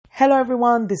Hello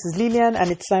everyone, this is Lillian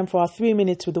and it's time for our 3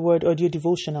 minutes with the word audio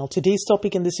devotional. Today's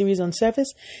topic in the series on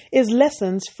service is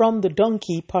Lessons from the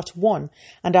Donkey Part 1,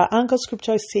 and our anchor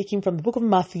scripture is taken from the book of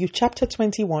Matthew chapter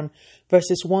 21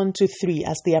 verses 1 to 3.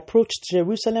 As they approached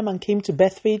Jerusalem and came to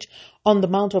Bethphage on the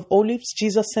Mount of Olives,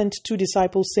 Jesus sent 2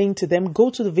 disciples saying to them,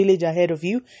 "Go to the village ahead of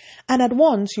you, and at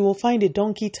once you will find a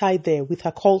donkey tied there with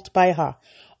her colt by her.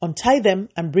 Untie them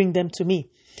and bring them to me.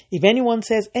 If anyone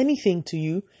says anything to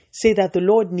you, say that the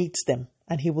Lord needs them,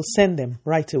 and he will send them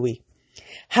right away."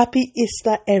 Happy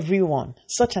Easter, everyone.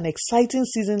 Such an exciting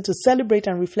season to celebrate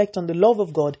and reflect on the love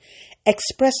of God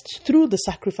expressed through the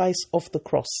sacrifice of the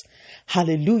cross.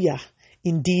 Hallelujah.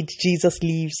 Indeed, Jesus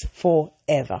lives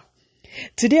forever.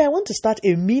 Today, I want to start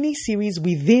a mini-series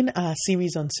within our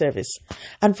series on service.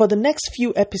 And for the next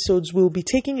few episodes, we'll be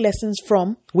taking lessons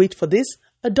from, wait for this,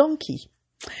 a donkey.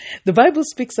 The Bible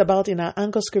speaks about in our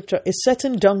anchor scripture a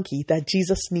certain donkey that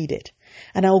Jesus needed.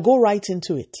 And I'll go right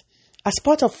into it. As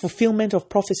part of fulfillment of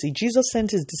prophecy, Jesus sent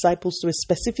his disciples to a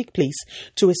specific place,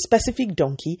 to a specific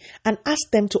donkey, and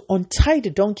asked them to untie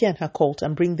the donkey and her colt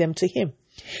and bring them to him.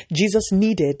 Jesus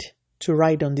needed to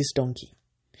ride on this donkey.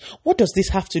 What does this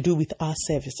have to do with our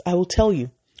service? I will tell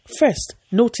you. First,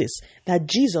 notice that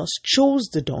Jesus chose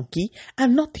the donkey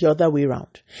and not the other way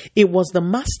around. It was the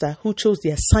master who chose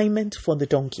the assignment for the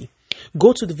donkey.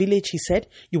 Go to the village, he said.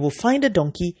 You will find a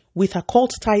donkey with her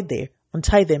colt tied there.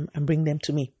 Untie them and bring them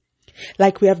to me.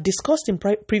 Like we have discussed in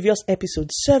previous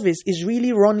episodes, service is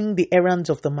really running the errands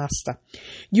of the master.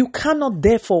 You cannot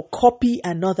therefore copy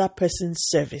another person's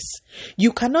service.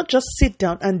 You cannot just sit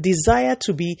down and desire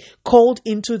to be called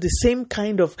into the same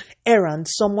kind of errand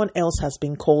someone else has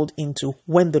been called into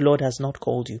when the Lord has not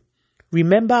called you.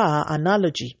 Remember our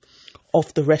analogy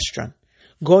of the restaurant.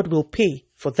 God will pay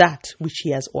for that which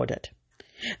he has ordered.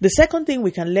 The second thing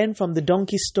we can learn from the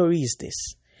donkey story is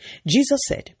this. Jesus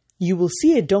said, "You will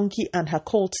see a donkey and her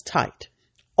colt tied.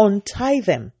 Untie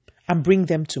them and bring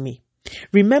them to me."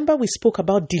 Remember we spoke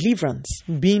about deliverance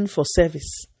being for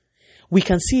service. We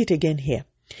can see it again here.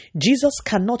 Jesus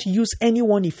cannot use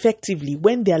anyone effectively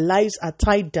when their lives are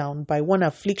tied down by one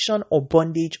affliction or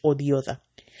bondage or the other.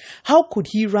 How could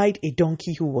he ride a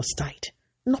donkey who was tied?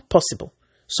 Not possible.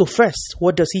 So first,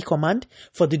 what does he command?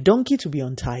 For the donkey to be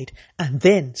untied, and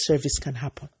then service can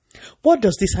happen. What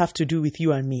does this have to do with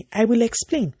you and me? I will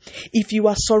explain. If you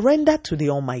are surrendered to the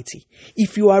Almighty,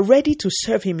 if you are ready to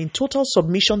serve him in total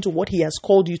submission to what he has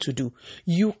called you to do,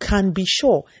 you can be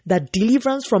sure that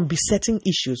deliverance from besetting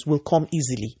issues will come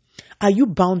easily. Are you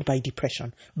bound by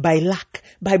depression, by lack,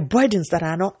 by burdens that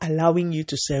are not allowing you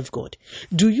to serve God?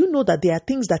 Do you know that there are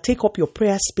things that take up your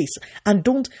prayer space and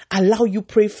don't allow you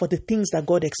pray for the things that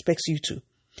God expects you to?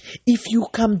 If you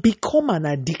can become an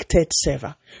addicted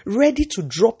server, ready to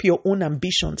drop your own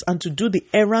ambitions and to do the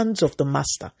errands of the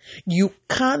master, you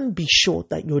can be sure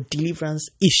that your deliverance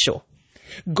is sure.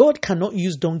 God cannot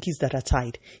use donkeys that are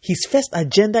tied. His first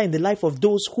agenda in the life of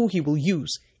those who he will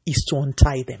use is to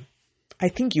untie them. I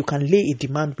think you can lay a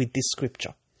demand with this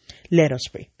scripture. Let us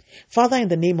pray. Father, in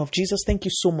the name of Jesus, thank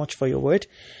you so much for your word.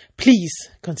 Please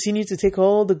continue to take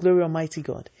all the glory, Almighty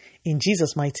God. In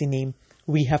Jesus' mighty name,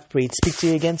 we have prayed. Speak to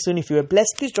you again soon. If you are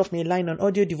blessed, please drop me a line on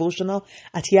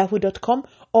audiodevotional@yahoo.com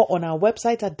or on our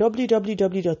website at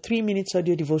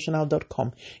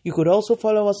www.3minutesaudiodevotional.com. You could also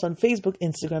follow us on Facebook,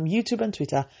 Instagram, YouTube, and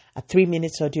Twitter at 3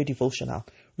 Minutes Audio Devotional.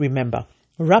 Remember,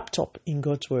 wrapped up in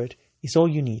God's word is all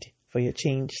you need for your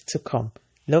change to come.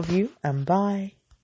 Love you and bye.